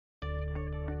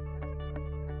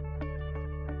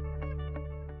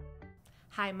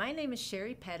Hi, my name is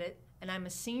Sherri Pettitt, and I'm a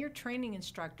senior training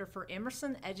instructor for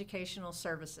Emerson Educational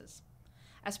Services.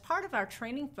 As part of our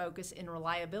training focus in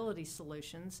reliability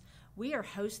solutions, we are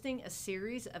hosting a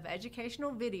series of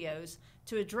educational videos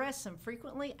to address some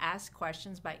frequently asked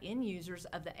questions by end users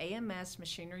of the AMS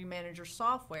Machinery Manager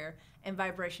software and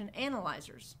vibration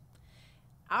analyzers.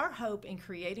 Our hope in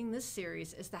creating this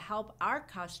series is to help our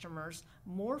customers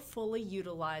more fully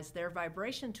utilize their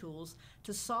vibration tools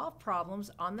to solve problems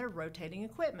on their rotating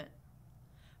equipment.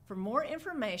 For more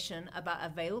information about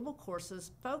available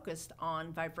courses focused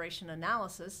on vibration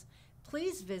analysis,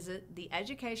 please visit the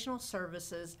Educational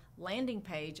Services landing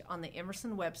page on the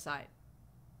Emerson website.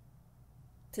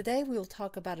 Today we will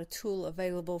talk about a tool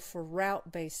available for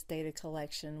route-based data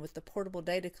collection with the portable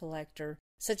data collector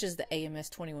such as the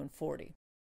AMS-2140.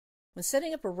 When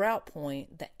setting up a route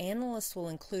point, the analyst will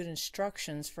include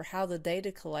instructions for how the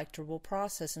data collector will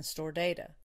process and store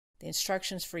data. The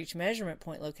instructions for each measurement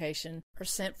point location are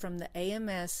sent from the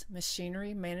AMS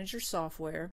Machinery Manager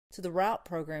software to the route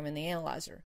program in the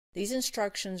analyzer. These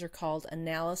instructions are called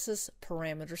Analysis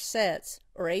Parameter Sets,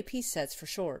 or AP sets for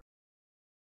short.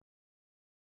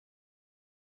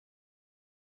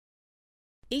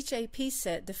 Each AP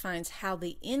set defines how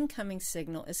the incoming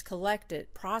signal is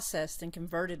collected, processed, and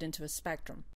converted into a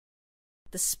spectrum.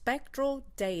 The spectral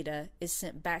data is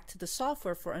sent back to the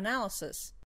software for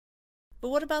analysis.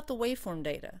 But what about the waveform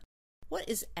data? What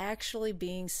is actually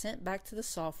being sent back to the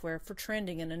software for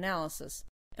trending and analysis?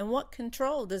 And what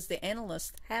control does the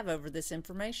analyst have over this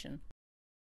information?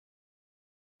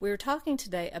 We are talking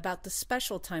today about the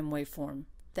special time waveform.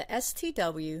 The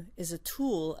STW is a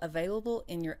tool available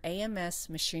in your AMS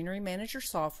Machinery Manager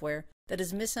software that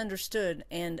is misunderstood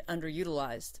and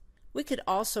underutilized. We could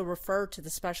also refer to the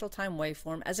special time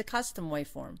waveform as a custom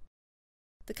waveform.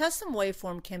 The custom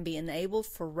waveform can be enabled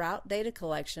for route data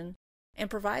collection and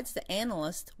provides the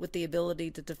analyst with the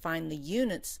ability to define the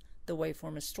units the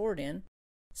waveform is stored in,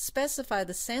 specify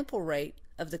the sample rate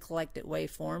of the collected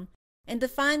waveform, and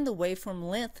define the waveform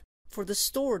length for the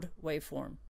stored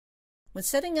waveform. When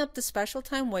setting up the special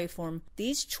time waveform,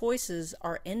 these choices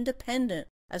are independent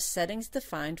of settings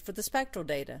defined for the spectral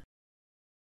data.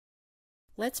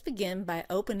 Let's begin by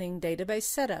opening Database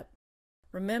Setup.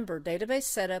 Remember, Database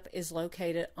Setup is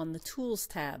located on the Tools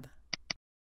tab.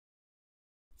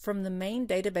 From the main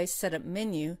Database Setup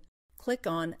menu, click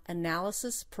on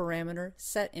Analysis Parameter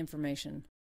Set Information.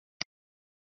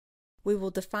 We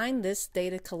will define this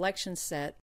data collection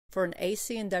set for an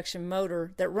AC induction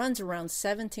motor that runs around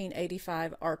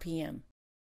 1785 RPM.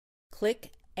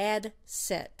 Click Add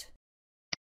Set.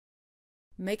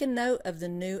 Make a note of the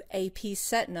new AP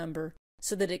set number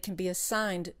so that it can be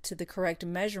assigned to the correct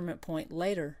measurement point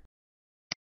later.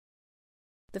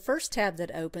 The first tab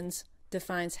that opens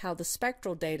defines how the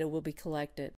spectral data will be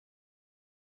collected.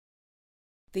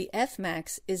 The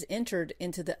Fmax is entered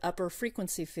into the upper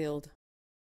frequency field.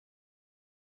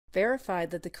 Verify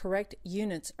that the correct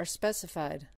units are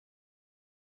specified.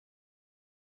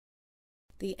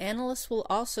 The analyst will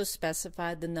also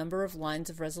specify the number of lines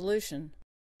of resolution,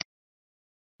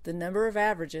 the number of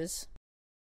averages,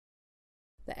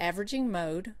 the averaging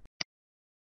mode,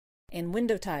 and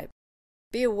window type.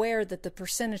 Be aware that the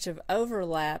percentage of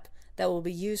overlap that will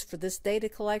be used for this data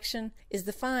collection is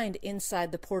defined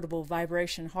inside the portable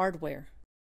vibration hardware.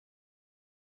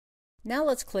 Now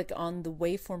let's click on the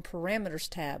Waveform Parameters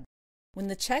tab. When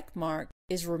the check mark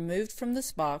is removed from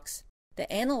this box,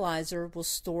 the analyzer will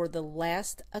store the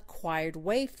last acquired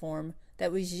waveform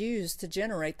that was used to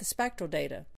generate the spectral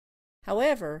data.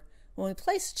 However, when we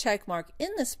place a check mark in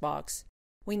this box,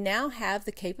 we now have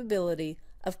the capability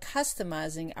of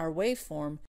customizing our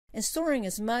waveform and storing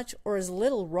as much or as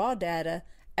little raw data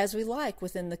as we like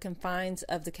within the confines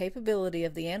of the capability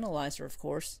of the analyzer, of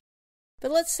course.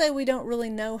 But let's say we don't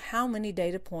really know how many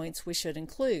data points we should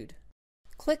include.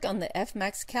 Click on the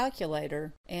Fmax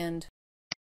calculator and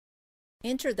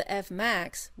enter the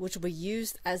Fmax, which will be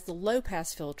used as the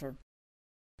low-pass filter.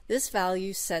 This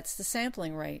value sets the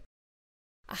sampling rate.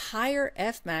 A higher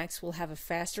Fmax will have a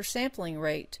faster sampling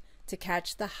rate to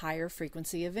catch the higher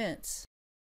frequency events.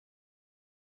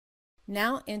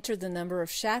 Now enter the number of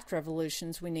shaft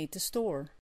revolutions we need to store.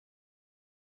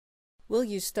 We'll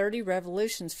use 30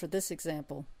 revolutions for this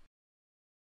example.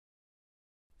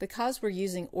 Because we're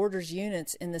using orders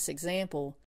units in this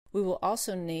example, we will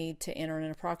also need to enter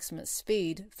an approximate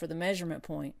speed for the measurement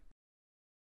point.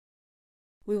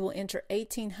 We will enter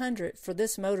 1800 for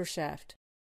this motor shaft.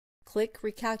 Click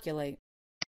Recalculate.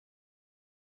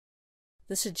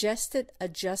 The suggested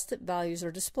adjusted values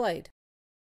are displayed.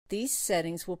 These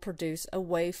settings will produce a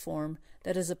waveform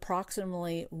that is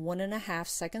approximately 1.5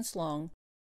 seconds long,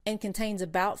 and contains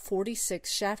about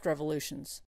 46 shaft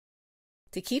revolutions.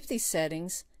 To keep these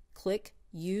settings, click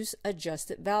Use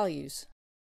Adjusted Values.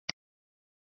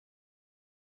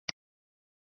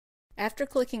 After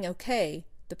clicking OK,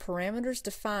 the parameters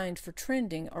defined for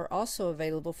trending are also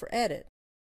available for edit.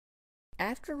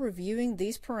 After reviewing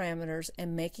these parameters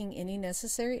and making any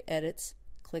necessary edits,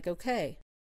 click OK.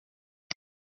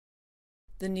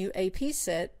 The new AP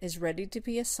set is ready to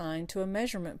be assigned to a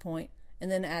measurement point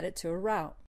and then added to a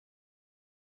route.